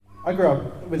I grew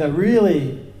up with a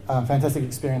really fantastic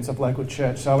experience of local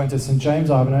church. So I went to St James,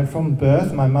 Ivanhoe from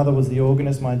birth. My mother was the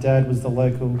organist. My dad was the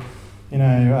local,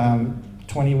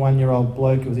 21-year-old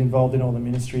bloke who was involved in all the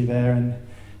ministry there, and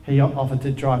he offered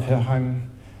to drive her home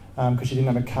because she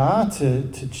didn't have a car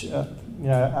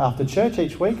after church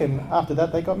each week, and after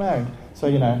that they got married. So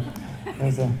you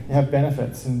have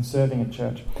benefits in serving at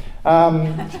church.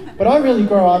 But I really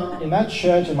grew up in that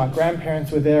church, and my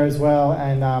grandparents were there as well,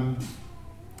 and I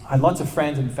had lots of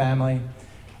friends and family,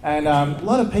 and a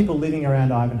lot of people living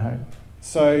around Ivanhoe.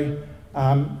 So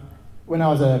when I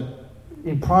was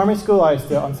in primary school, I used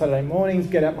to, on Saturday mornings,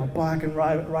 get out my bike and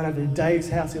ride over to Dave's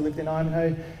house, who lived in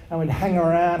Ivanhoe, and we'd hang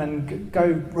around and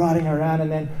go riding around,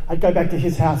 and then I'd go back to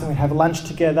his house and we'd have lunch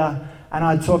together, and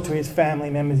I'd talk to his family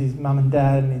members, his mum and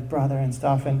dad and his brother and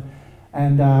stuff, and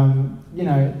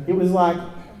it was like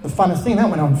the funnest thing. That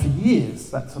went on for years,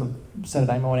 that sort of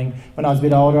Saturday morning. When I was a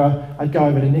bit older, I'd go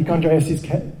over to Nick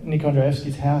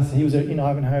Andreevsky's house. He was in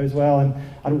Ivanhoe as well, and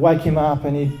I'd wake him up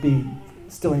and he'd be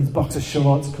still in his boxer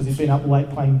shorts because he'd been up late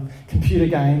playing computer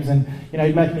games, and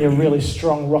he'd make me a really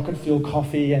strong rocket fuel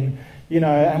coffee, and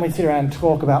we'd sit around and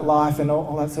talk about life and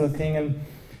all that sort of thing,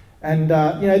 and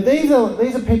these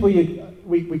are people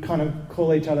we kind of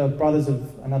call each other brothers of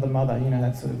another mother,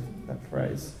 that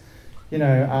phrase,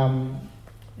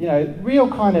 real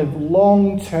kind of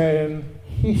long-term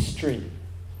history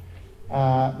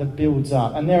that builds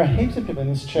up. And there are heaps of people in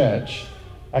this church,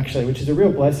 actually, which is a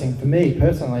real blessing for me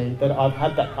personally, that I've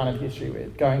had that kind of history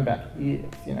with, going back years,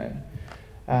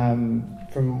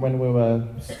 from when we were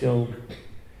still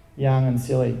young and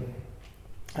silly.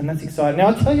 And that's exciting. Now,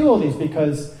 I'll tell you all this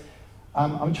because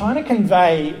I'm trying to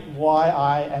convey why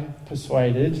I am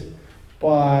persuaded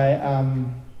by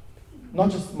not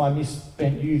just my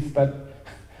misspent youth, but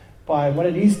by what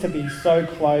it is to be so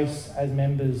close as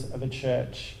members of a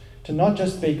church, to not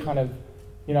just be kind of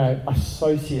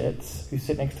associates who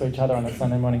sit next to each other on a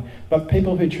Sunday morning, but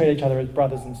people who treat each other as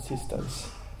brothers and sisters.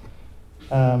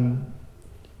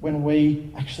 When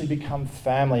we actually become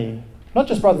family, not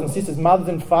just brothers and sisters, mothers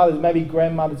and fathers, maybe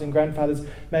grandmothers and grandfathers,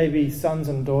 maybe sons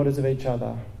and daughters of each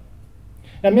other.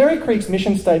 Now, Mary Creek's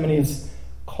mission statement is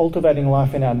cultivating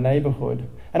life in our neighbourhood.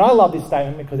 And I love this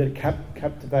statement because it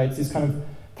captivates this kind of,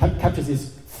 captures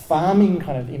this farming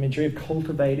kind of imagery of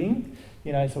cultivating.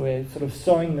 So we're sort of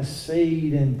sowing the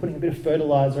seed and putting a bit of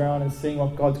fertiliser on and seeing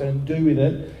what God's going to do with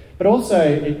it. But also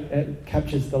it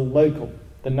captures the local,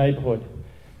 the neighbourhood.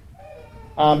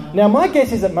 Now, my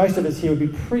guess is that most of us here would be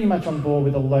pretty much on board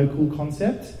with a local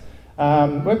concept.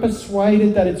 We're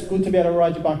persuaded that it's good to be able to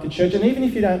ride your bike to church, and even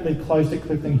if you don't live close to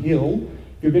Clifton Hill,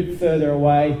 if you're a bit further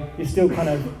away, you still kind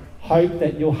of hope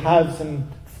that you'll have some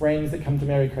friends that come to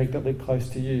Mary Creek that live close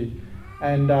to you.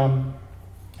 And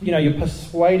you're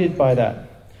persuaded by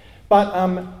that. But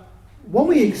what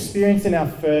we experienced in our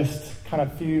first kind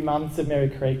of few months of Mary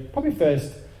Creek, probably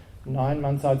first 9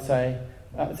 months, I'd say,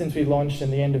 since we launched in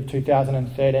the end of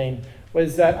 2013,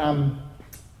 was that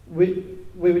we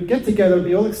would get together, we'd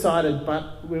be all excited,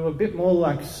 but we were a bit more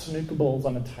like snooker balls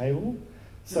on a table.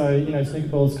 So, snooker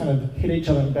balls kind of hit each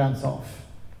other and bounce off,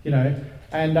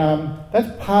 And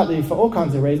that's partly for all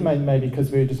kinds of reasons, maybe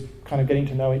because we were just kind of getting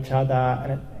to know each other,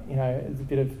 and there's a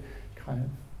bit of kind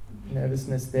of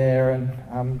nervousness there,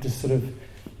 and just sort of,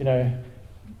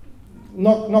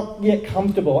 not yet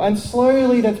comfortable. And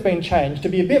slowly that's been changed to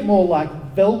be a bit more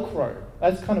like Velcro.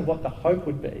 That's kind of what the hope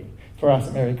would be for us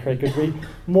at Mary Creek, would be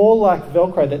more like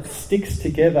Velcro that sticks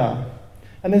together.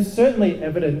 And there's certainly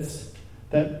evidence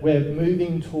that we're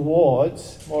moving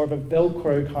towards more of a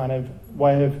Velcro kind of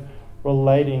way of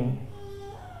relating.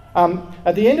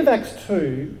 At the end of Acts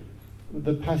 2,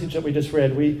 the passage that we just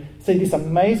read, we see this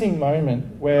amazing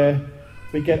moment where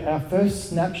we get our first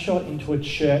snapshot into a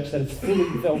church that is fully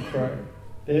Velcro.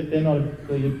 They're not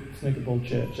really a snooker ball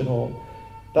church at all.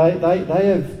 They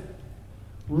have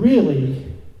really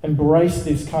embraced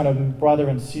this kind of brother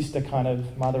and sister kind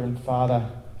of mother and father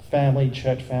family,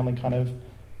 church family kind of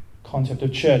concept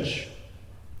of church.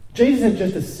 Jesus had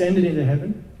just ascended into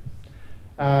heaven.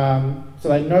 So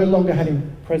they no longer had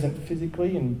him present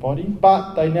physically in body,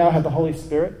 but they now had the Holy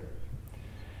Spirit.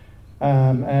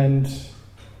 And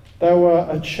they were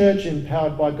a church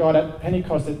empowered by God. At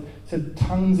Pentecost, it said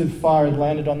tongues of fire had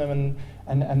landed on them,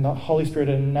 and the Holy Spirit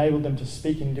had enabled them to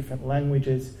speak in different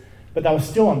languages. But they were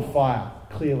still on fire,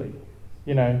 clearly.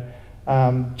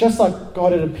 Just like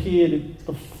God had appeared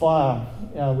the fire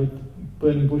with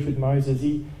burning bush with Moses,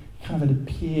 he kind of had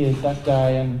appeared that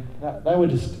day, and they were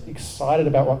just excited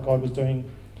about what God was doing.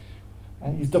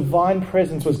 And his divine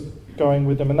presence was going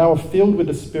with them, and they were filled with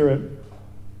the Spirit.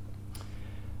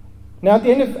 Now, at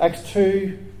the end of Acts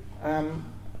 2,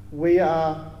 we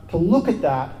are to look at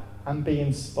that and be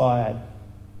inspired.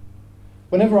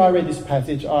 Whenever I read this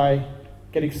passage, I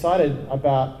get excited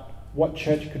about what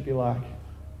church could be like.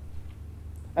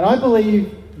 And I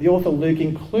believe the author Luke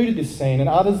included this scene, and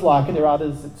others like it, there are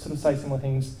others that sort of say similar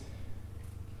things,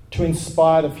 to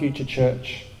inspire the future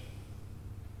church.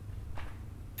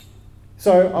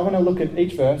 So I want to look at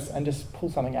each verse and just pull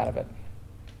something out of it.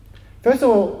 First of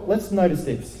all, let's notice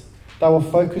this. They were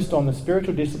focused on the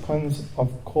spiritual disciplines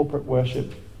of corporate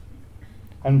worship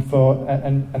and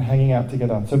hanging out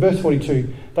together. So verse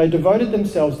 42, they devoted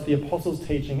themselves to the apostles'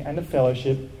 teaching and to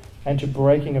fellowship and to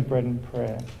breaking of bread and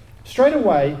prayer. Straight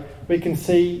away, we can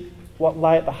see what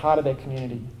lay at the heart of their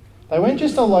community. They weren't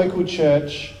just a local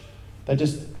church, they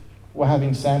just were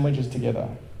having sandwiches together.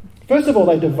 First of all,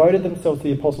 they devoted themselves to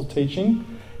the apostles'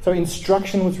 teaching. So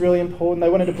instruction was really important. They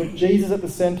wanted to put Jesus at the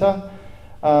centre.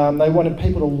 They wanted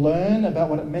people to learn about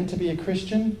what it meant to be a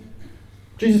Christian.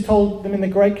 Jesus told them in the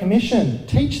Great Commission,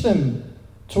 teach them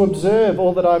to observe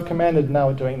all that I've commanded, and they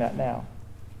were doing that now.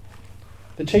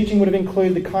 The teaching would have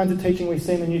included the kinds of teaching we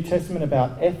see in the New Testament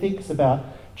about ethics, about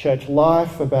church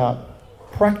life,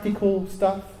 about practical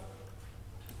stuff.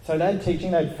 So they had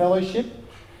teaching, they had fellowship.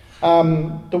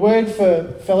 The word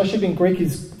for fellowship in Greek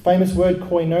is famous word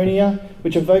koinonia,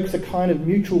 which evokes a kind of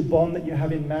mutual bond that you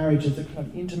have in marriage. There's a kind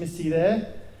of intimacy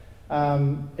there.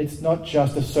 It's not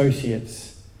just associates.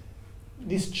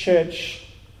 This church,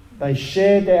 they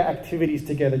shared their activities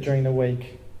together during the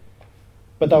week,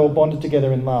 but they were bonded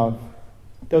together in love.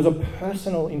 There was a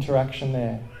personal interaction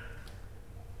there.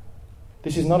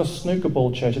 This is not a snooker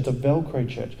ball church, it's a Velcro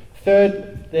church.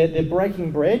 Third, they're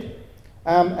breaking bread.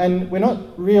 And we're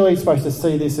not really supposed to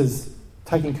see this as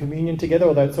taking communion together,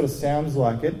 although it sort of sounds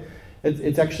like it.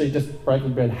 It's actually just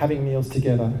breaking bread, having meals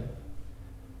together.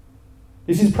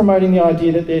 This is promoting the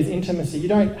idea that there's intimacy. You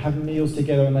don't have meals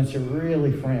together unless you're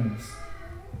really friends.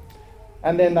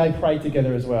 And then they prayed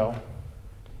together as well.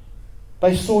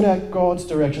 They sought out God's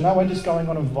direction. They weren't just going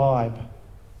on a vibe.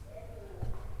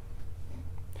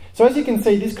 So as you can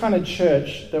see, this kind of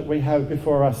church that we have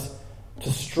before us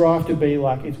to strive to be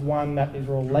like is one that is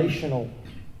relational.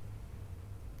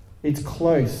 It's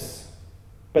close.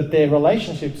 But their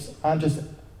relationships aren't just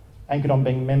anchored on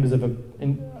being members of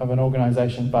an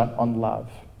organisation, but on love.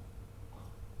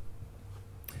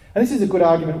 And this is a good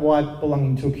argument why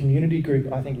belonging to a community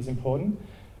group, I think, is important.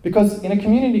 Because in a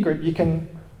community group, you can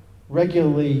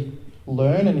regularly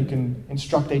learn and you can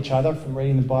instruct each other from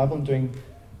reading the Bible and doing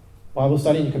Bible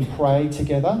study. You can pray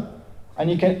together. And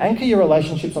you can anchor your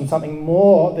relationships on something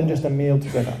more than just a meal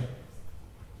together.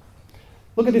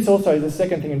 Look at this also, the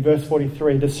second thing in verse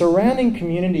 43. The surrounding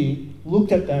community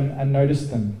looked at them and noticed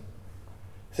them.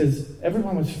 It says,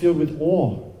 everyone was filled with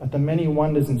awe at the many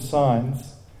wonders and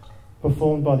signs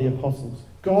performed by the apostles.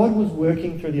 God was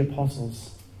working through the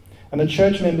apostles. And the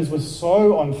church members were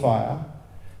so on fire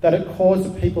that it caused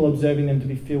the people observing them to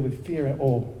be filled with fear and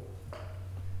awe.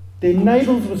 Their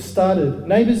neighbours were startled.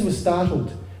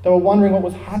 They were wondering what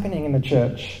was happening in the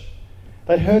church.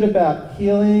 They'd heard about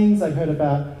healings, they'd heard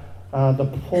about the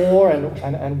poor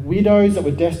and widows that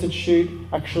were destitute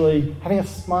actually having a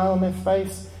smile on their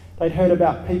face. They'd heard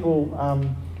about people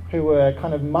who were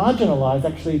kind of marginalised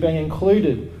actually being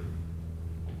included.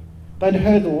 They'd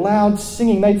heard loud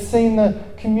singing. They'd seen the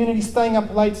community staying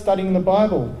up late studying the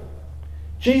Bible.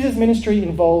 Jesus' ministry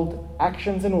involved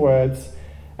actions and words,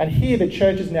 and here the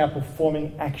church is now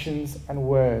performing actions and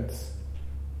words.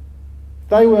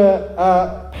 They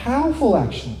were powerful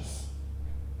actions,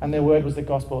 and their word was the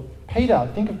gospel. Peter,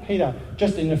 think of Peter,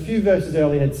 just in a few verses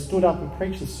earlier, had stood up and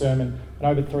preached a sermon, and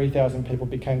over 3,000 people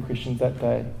became Christians that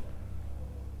day.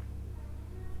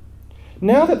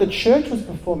 Now that the church was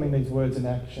performing these words and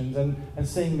actions and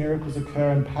seeing miracles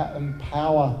occur and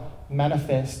power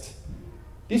manifest,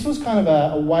 this was kind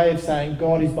of a way of saying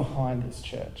God is behind this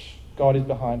church. God is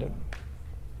behind it.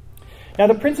 Now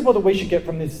the principle that we should get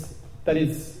from this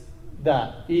is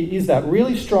that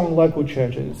really strong local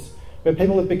churches where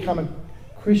people have become a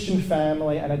Christian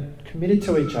family and are committed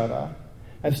to each other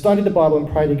and study the Bible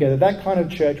and pray together, that kind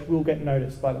of church will get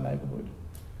noticed by the neighbourhood.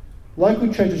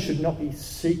 Local churches should not be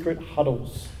secret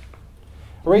huddles.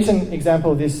 A recent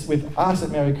example of this with us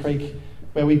at Mary Creek,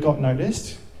 where we got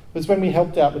noticed, was when we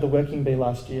helped out with the Working Bee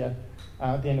last year,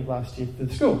 at the end of last year for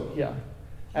the school here.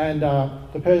 And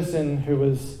the person who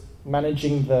was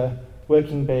managing the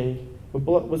Working Bee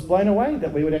was blown away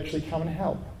that we would actually come and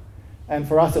help. And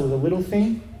for us it was a little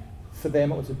thing, for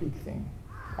them it was a big thing.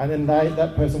 And then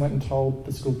that person went and told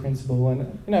the school principal,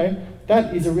 and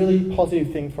that is a really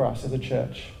positive thing for us as a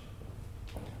church.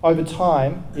 Over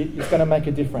time, it's going to make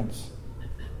a difference.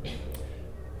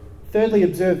 Thirdly,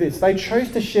 observe this. They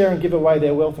chose to share and give away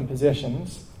their wealth and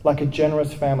possessions like a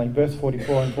generous family. Verse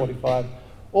 44 and 45.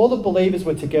 All the believers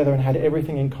were together and had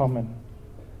everything in common.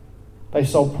 They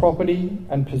sold property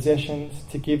and possessions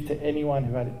to give to anyone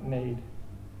who had need.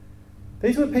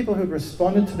 These were people who had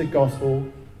responded to the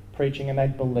gospel preaching and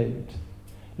they'd believed.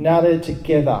 Now they're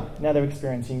together. Now they're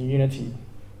experiencing unity.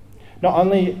 Not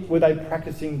only were they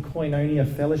practicing koinonia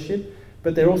fellowship,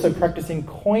 but they're also practicing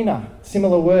koina,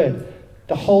 similar word,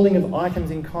 the holding of items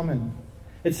in common.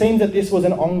 It seems that this was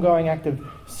an ongoing act of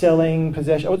selling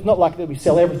possession. It's not like that we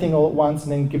sell everything all at once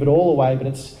and then give it all away, but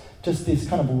it's just this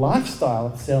kind of lifestyle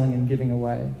of selling and giving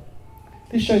away.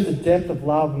 This shows the depth of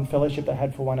love and fellowship they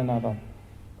had for one another.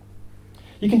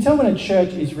 You can tell when a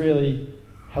church is really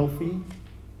healthy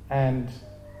and,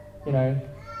 in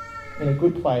a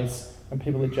good place when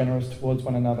people are generous towards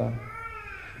one another.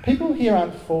 People here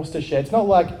aren't forced to share. It's not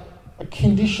like a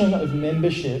condition of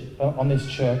membership on this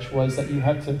church was that you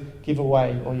had to give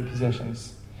away all your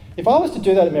possessions. If I was to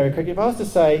do that at Merri Creek, if I was to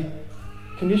say,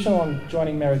 conditional on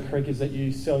joining Merri Creek is that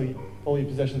you sell all your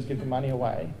possessions, give the money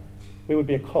away, we would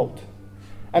be a cult.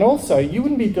 And also, you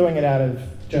wouldn't be doing it out of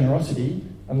generosity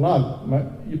and love.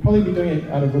 You'd probably be doing it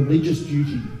out of religious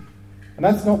duty. And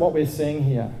that's not what we're seeing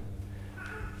here.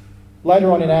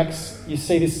 Later on in Acts, you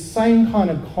see this same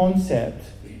kind of concept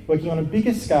working on a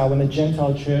bigger scale when the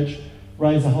Gentile church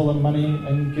raise a whole lot of money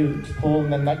and give it to Paul,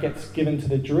 and then that gets given to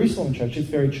the Jerusalem church, this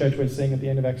very church we're seeing at the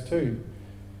end of Acts 2.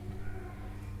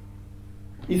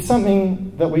 It's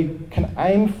something that we can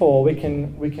aim for, we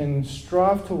can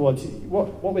strive towards.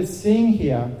 What we're seeing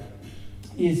here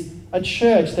is a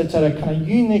church that's at a kind of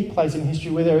unique place in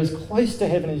history where they're as close to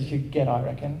heaven as you could get, I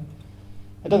reckon.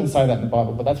 It doesn't say that in the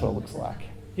Bible, but that's what it looks like.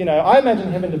 I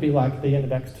imagine heaven to be like the end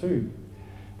of Acts 2.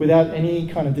 Without any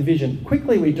kind of division.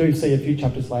 Quickly, we do see a few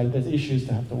chapters later, there's issues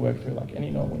to have to work through like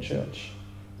any normal church.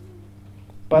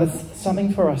 But it's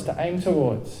something for us to aim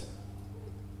towards.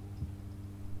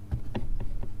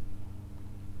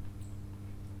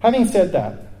 Having said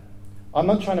that, I'm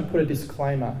not trying to put a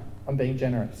disclaimer on being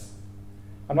generous.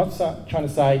 I'm not trying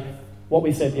to say what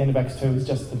we said at the end of Acts 2 is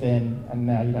just for then and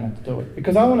now you don't have to do it.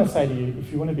 Because I want to say to you,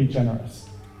 if you want to be generous,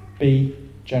 be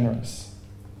generous.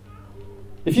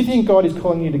 If you think God is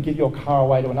calling you to give your car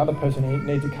away to another person who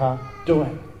needs a car, do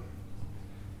it.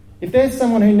 If there's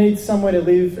someone who needs somewhere to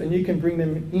live and you can bring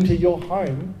them into your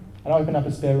home and open up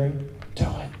a spare room, do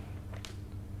it.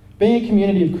 Being a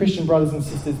community of Christian brothers and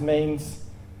sisters means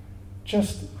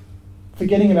just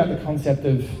forgetting about the concept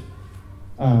of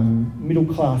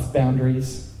middle-class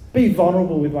boundaries. Be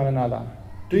vulnerable with one another.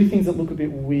 Do things that look a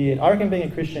bit weird. I reckon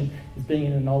being a Christian is being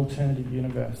in an alternative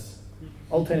universe.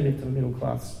 Alternative to the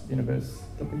middle-class universe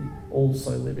that we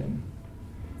also live in.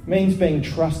 It means being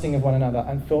trusting of one another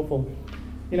and thoughtful.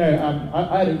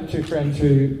 I had two friends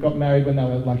who got married when they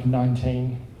were like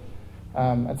 19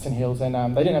 at St Hills, and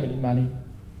they didn't have any money.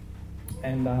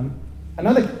 And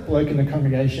another bloke in the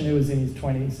congregation who was in his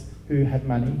 20s who had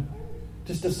money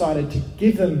just decided to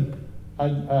give them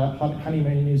a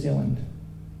honeymoon in New Zealand.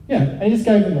 Yeah, and he just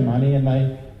gave them the money, and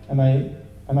they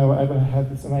were able to have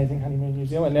this amazing honeymoon in New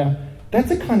Zealand. Now, that's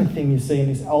the kind of thing you see in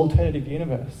this alternative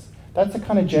universe. That's the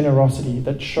kind of generosity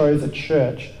that shows a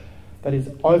church that is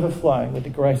overflowing with the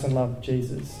grace and love of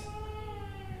Jesus.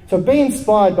 So be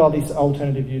inspired by this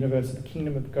alternative universe of the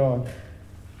kingdom of God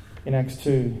in Acts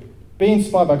 2. Be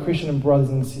inspired by Christian brothers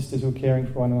and sisters who are caring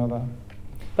for one another.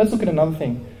 Let's look at another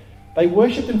thing. They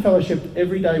worshipped and fellowshipped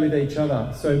every day with each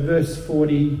other. So verse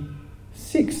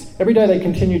 46. Every day they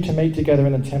continued to meet together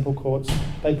in the temple courts.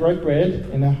 They broke bread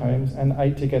in their homes and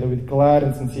ate together with glad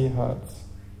and sincere hearts.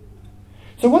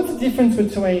 So what's the difference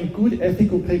between good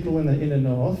ethical people in the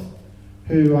north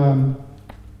who are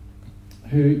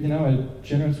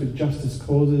generous with justice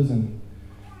causes and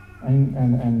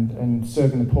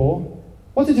serving the poor?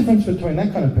 What's the difference between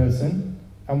that kind of person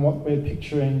and what we're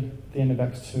picturing at the end of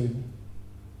Acts 2?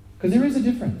 Because there is a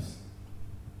difference.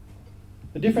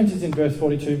 The difference is in verse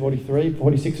 42, 43,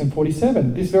 46 and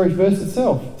 47. This very verse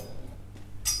itself.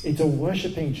 It's a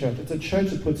worshipping church. It's a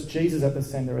church that puts Jesus at the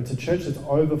centre. It's a church that's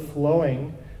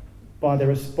overflowing by the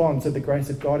response of the grace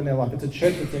of God in their life. It's a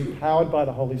church that's empowered by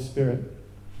the Holy Spirit.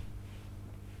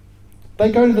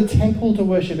 They go to the temple to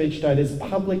worship each day. There's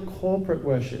public corporate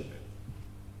worship.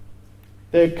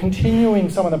 They're continuing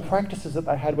some of the practices that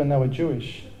they had when they were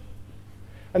Jewish.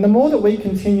 And the more that we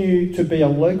continue to be a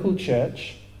local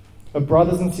church of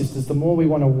brothers and sisters, the more we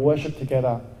want to worship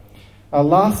together.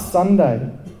 Last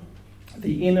Sunday,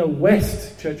 the Inner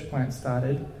West church plant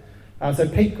started. So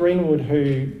Pete Greenwood,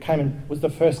 who came and was the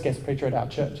first guest preacher at our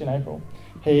church in April,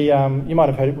 he you might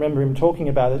have remember him talking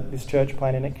about it, this church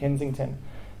plant in Kensington.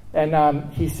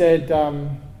 And he said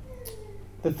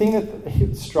the thing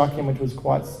that struck him, which was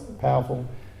quite powerful,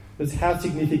 was how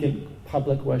significant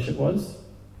public worship was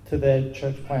to their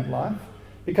church plant life.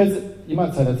 Because you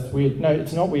might say that's weird. No,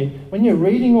 it's not weird. When you're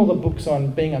reading all the books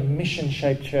on being a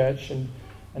mission-shaped church and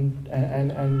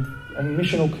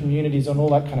missional communities and all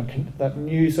that kind of that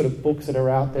new sort of books that are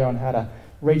out there on how to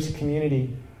reach the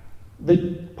community,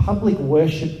 the public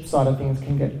worship side of things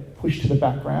can get pushed to the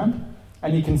background,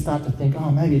 and you can start to think, oh,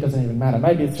 maybe it doesn't even matter.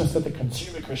 Maybe it's just for the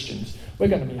consumer Christians. We're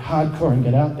going to be hardcore and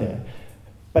get out there.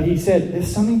 But he said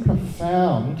there's something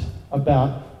profound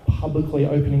about publicly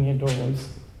opening your doors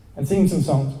and singing some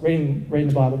songs, reading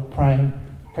the Bible, praying,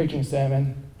 preaching a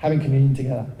sermon, having communion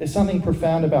together. There's something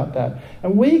profound about that.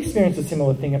 And we experienced a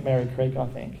similar thing at Mary Creek, I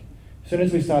think. As soon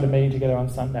as we started meeting together on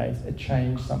Sundays, it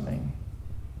changed something.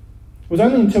 It was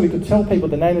only until we could tell people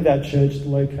the name of our church, the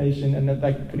location, and that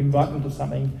they could invite them to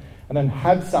something and then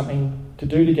have something to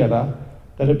do together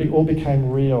that it all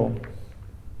became real.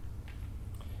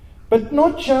 But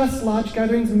not just large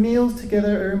gatherings, meals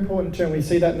together are important too, and we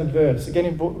see that in the verse. Again,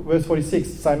 in verse 46,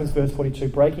 same as verse 42,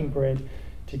 breaking bread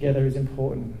together is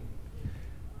important.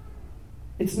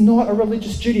 It's not a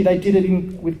religious duty. They did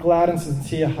it with glad and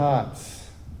sincere hearts.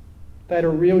 They had a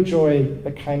real joy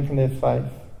that came from their faith.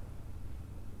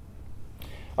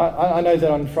 I know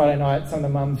that on Friday night, some of the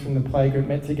mums from the playgroup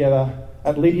met together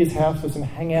at Lydia's house for some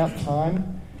hangout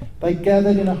time. They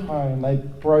gathered in a home. They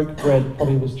broke bread.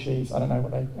 Probably it was cheese. I don't know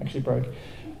what they actually broke.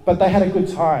 But they had a good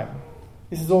time.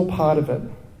 This is all part of it.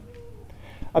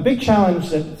 A big challenge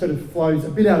that sort of flows a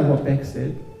bit out of what Beck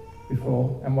said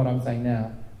before and what I'm saying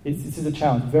now is this is a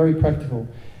challenge, very practical.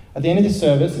 At the end of this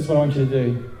service, this is what I want you to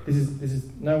do. This is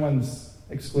no one's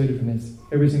excluded from this.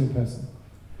 Every single person.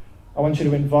 I want you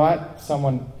to invite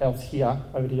someone else here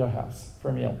over to your house for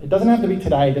a meal. It doesn't have to be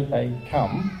today that they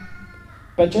come,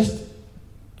 but just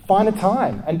find a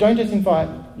time. And don't just invite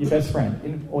your best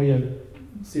friend or your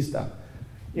sister.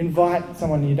 Invite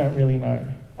someone you don't really know.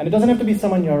 And it doesn't have to be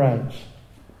someone your age.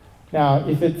 Now,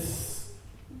 if it's,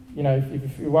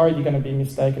 if you're worried you're going to be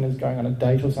mistaken as going on a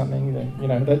date or something,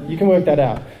 then, that you can work that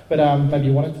out. But maybe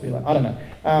you want it to be like, I don't know.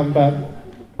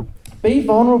 But be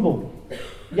vulnerable.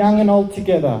 Young and old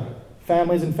together.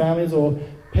 Families and families, or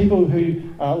people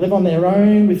who live on their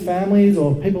own with families,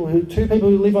 or two people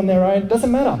who live on their own.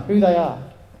 Doesn't matter who they are.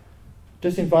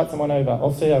 Just invite someone over.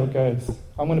 I'll see how it goes.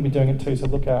 I'm going to be doing it too, so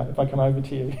look out. If I come over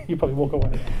to you, you probably walk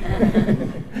away.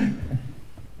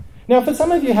 Now, for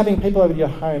some of you, having people over to your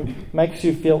home makes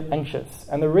you feel anxious.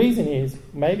 And the reason is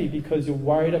maybe because you're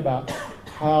worried about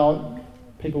how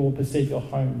people will perceive your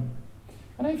home.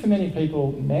 I know for many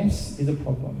people, mess is a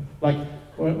problem. Like,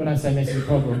 when I say mess is a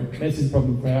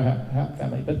problem for our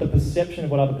family. But the perception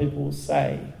of what other people will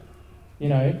say.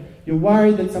 You're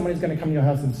worried that someone is going to come to your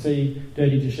house and see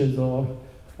dirty dishes or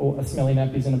a smelly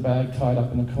nappies in a bag tied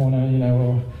up in the corner,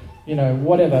 or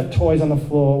whatever, toys on the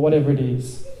floor, whatever it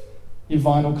is. Your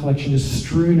vinyl collection just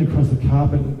strewn across the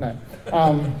carpet. No.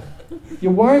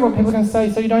 You're worried what people are going to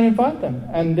say, so you don't invite them.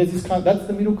 And there's this that's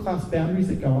the middle class boundaries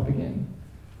that go up again.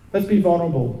 Let's be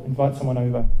vulnerable. Invite someone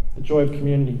over. The joy of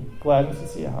community, glad and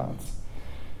sincere hearts.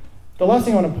 The last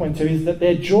thing I want to point to is that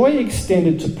their joy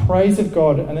extended to praise of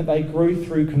God and that they grew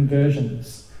through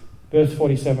conversions. Verse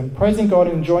 47, praising God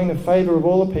and enjoying the favour of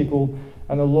all the people,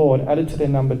 and the Lord added to their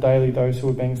number daily those who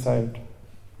were being saved.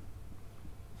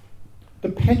 The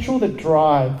petrol that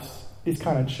drives this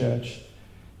kind of church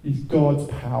is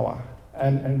God's power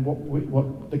and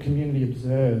what the community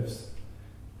observes.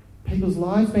 People's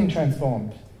lives being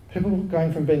transformed. People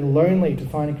going from being lonely to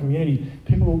finding community.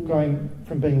 People going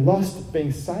from being lost to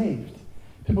being saved.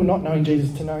 People not knowing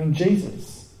Jesus to knowing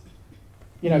Jesus.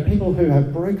 People who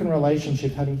have broken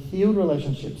relationships, having healed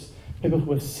relationships. People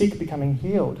who are sick becoming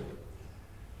healed.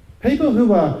 People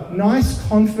who are nice,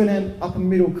 confident, upper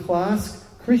middle class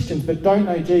Christians but don't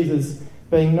know Jesus,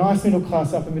 being nice middle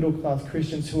class, upper middle class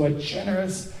Christians who are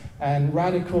generous and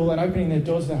radical and opening their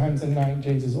doors to their homes and knowing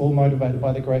Jesus, all motivated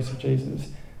by the grace of Jesus.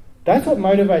 That's what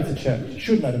motivates a church,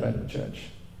 should motivate a church.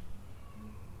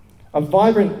 A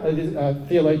vibrant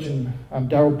theologian,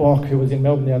 Darrell Bock, who was in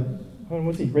Melbourne when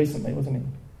was he? Recently, wasn't he?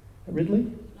 At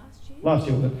Ridley? Last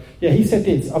year, was it? Yeah, he said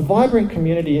this, a vibrant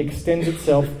community extends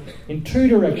itself in two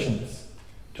directions,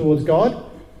 towards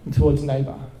God and towards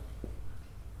neighbour.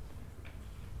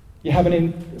 You have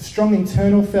a strong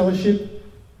internal fellowship,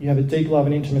 you have a deep love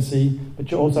and intimacy,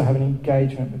 but you also have an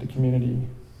engagement with the community.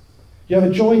 You have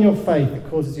a joy in your faith that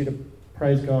causes you to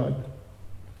praise God.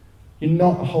 You're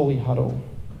not a holy huddle.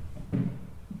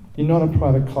 You're not a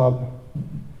private club.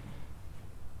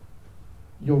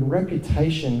 Your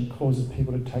reputation causes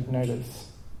people to take notice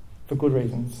for good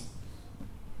reasons.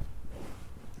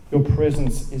 Your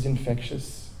presence is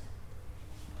infectious.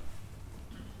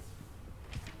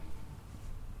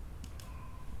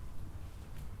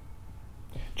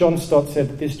 John Stott said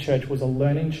that this church was a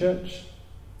learning church,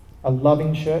 a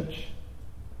loving church,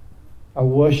 a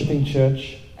worshipping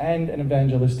church, and an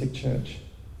evangelistic church.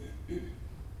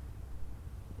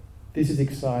 This is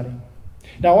exciting.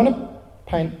 Now, I want to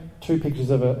paint two pictures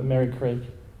of a Merri Creek,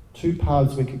 two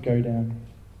paths we could go down.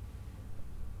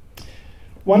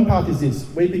 One path is this: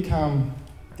 we become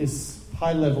this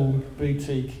high-level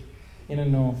boutique inner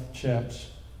north church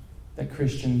that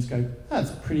Christians go,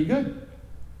 that's pretty good.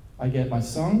 I get my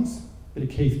songs, a bit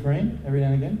of Keith Green every now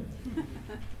and again.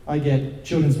 I get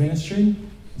children's ministry,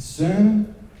 a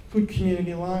sermon, good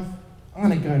community life. I'm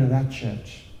going to go to that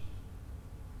church.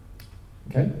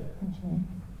 Okay?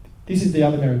 This is the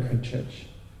other Merri Creek church.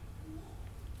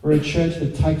 We're a church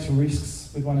that takes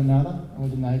risks with one another and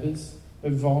with the neighbours.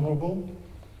 We're vulnerable.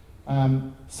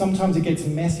 Sometimes it gets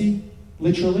messy,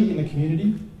 literally, in the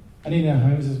community and in our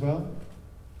homes as well.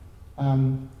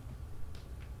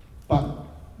 But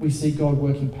we see God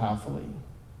working powerfully.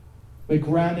 We're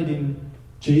grounded in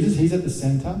Jesus. He's at the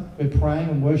centre. We're praying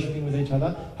and worshipping with each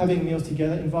other, having meals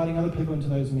together, inviting other people into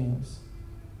those meals.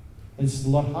 This is a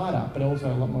lot harder, but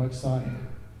also a lot more exciting.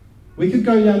 We could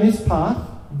go down this path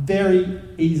very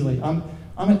easily. I'm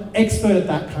an expert at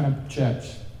that kind of church.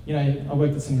 You know, I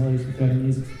worked at St Hilary's for 13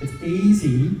 years. It's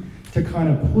easy to kind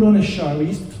of put on a show. We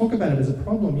used to talk about it as a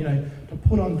problem, you know, to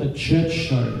put on the church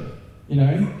show. You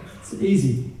know, it's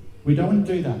easy. We don't want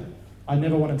to do that. I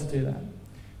never wanted to do that.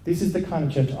 This is the kind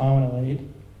of church I want to lead.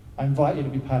 I invite you to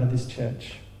be part of this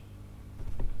church.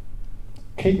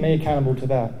 Keep me accountable to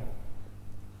that.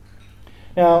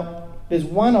 Now, there's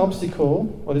one obstacle,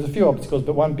 well, there's a few obstacles,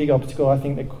 but one big obstacle I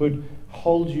think that could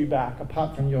hold you back,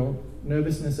 apart from your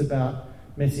nervousness about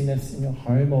messiness in your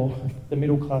home or the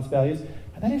middle class values,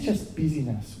 and that is just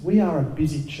busyness. We are a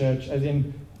busy church, as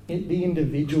in the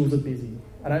individuals are busy.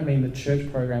 I don't mean the church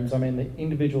programs, I mean the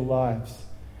individual lives.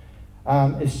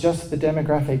 It's just the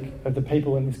demographic of the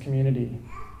people in this community.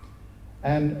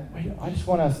 And I just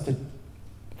want us to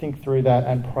think through that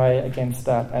and pray against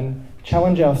that and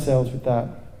challenge ourselves with that.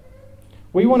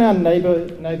 We want our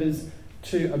neighbours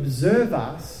to observe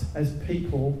us as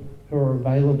people who are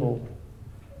available,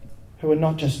 who are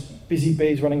not just busy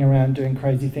bees running around doing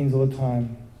crazy things all the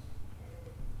time.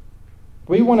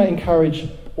 We want to encourage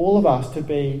all of us to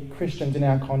be Christians in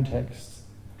our contexts,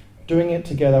 doing it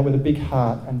together with a big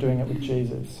heart and doing it with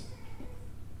Jesus.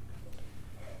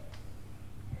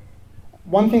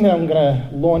 One thing that I'm going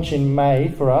to launch in May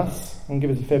for us, and give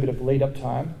us a fair bit of lead-up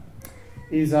time,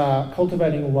 is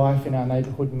Cultivating Life in Our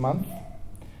Neighbourhood Month.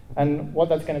 And what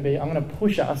that's going to be, I'm going to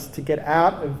push us to get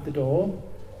out of the door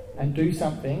and do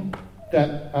something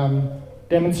that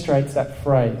demonstrates that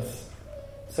phrase.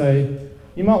 So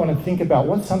you might want to think about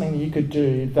what's something that you could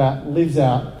do that lives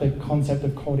out the concept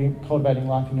of cultivating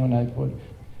life in your neighbourhood.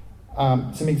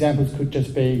 Some examples could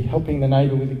just be helping the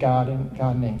neighbour with the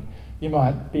gardening. You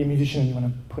might be a musician and you want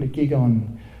to put a gig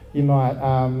on. You might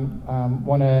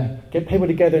want to get people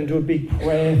together and do a big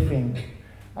prayer thing.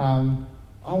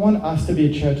 I want us to be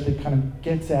a church that kind of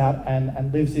gets out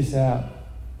and lives this out.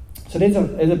 So there's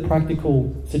a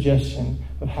practical suggestion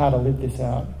of how to live this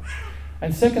out.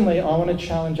 And secondly, I want to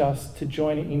challenge us to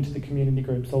join into the community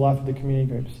groups, the life of the community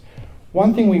groups.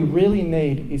 One thing we really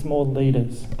need is more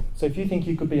leaders. So if you think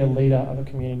you could be a leader of a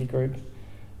community group,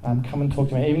 come and talk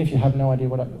to me, even if you have no idea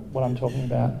what I'm talking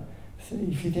about. So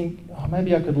if you think,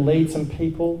 maybe I could lead some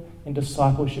people in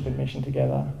discipleship and mission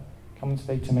together, come and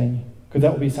speak to me, because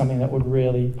that would be something that would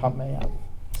really pump me up.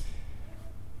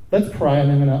 Let's pray, and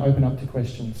then I'm going to open up to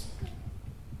questions.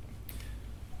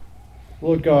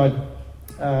 Lord God,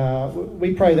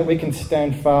 we pray that we can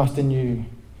stand fast in you,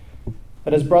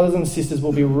 that as brothers and sisters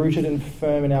we'll be rooted and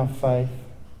firm in our faith,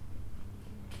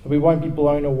 that we won't be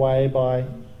blown away by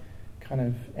kind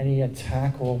of any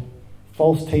attack or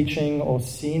false teaching or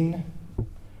sin.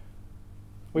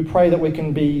 We pray that we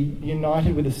can be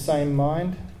united with the same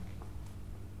mind,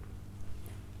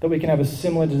 that we can have a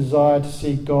similar desire to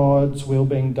see God's will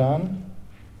being done.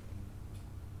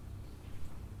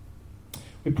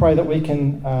 We pray that we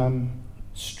can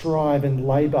strive and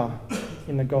labour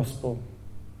in the gospel.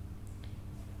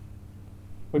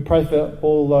 We pray for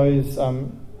all those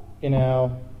in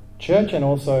our church and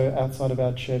also outside of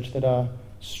our church that are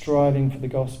striving for the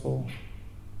gospel.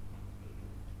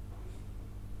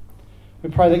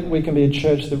 We pray that we can be a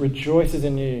church that rejoices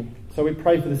in you. So we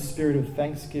pray for the spirit of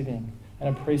thanksgiving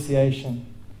and appreciation.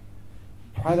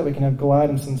 Pray that we can have glad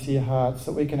and sincere hearts,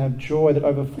 that we can have joy that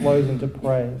overflows into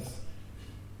praise.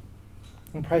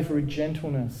 And pray for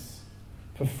gentleness,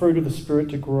 for fruit of the Spirit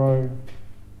to grow.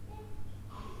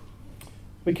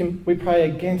 We pray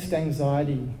against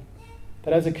anxiety,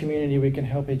 that as a community we can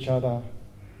help each other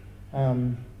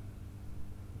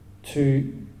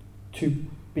to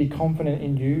be confident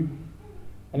in you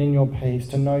and in your peace,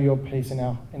 to know your peace in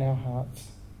our hearts.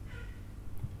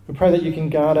 We pray that you can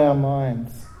guard our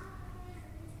minds.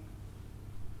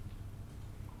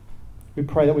 We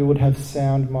pray that we would have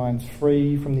sound minds,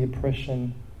 free from the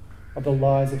oppression of the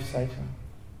lies of Satan.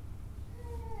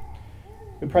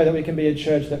 We pray that we can be a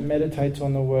church that meditates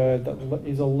on the Word, that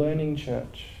is a learning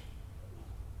church.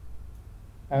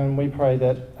 And we pray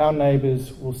that our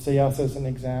neighbours will see us as an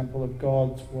example of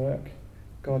God's work,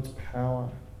 God's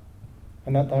power,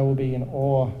 and that they will be in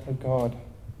awe of God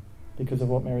because of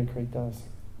what Merri Creek does.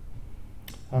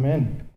 Amen.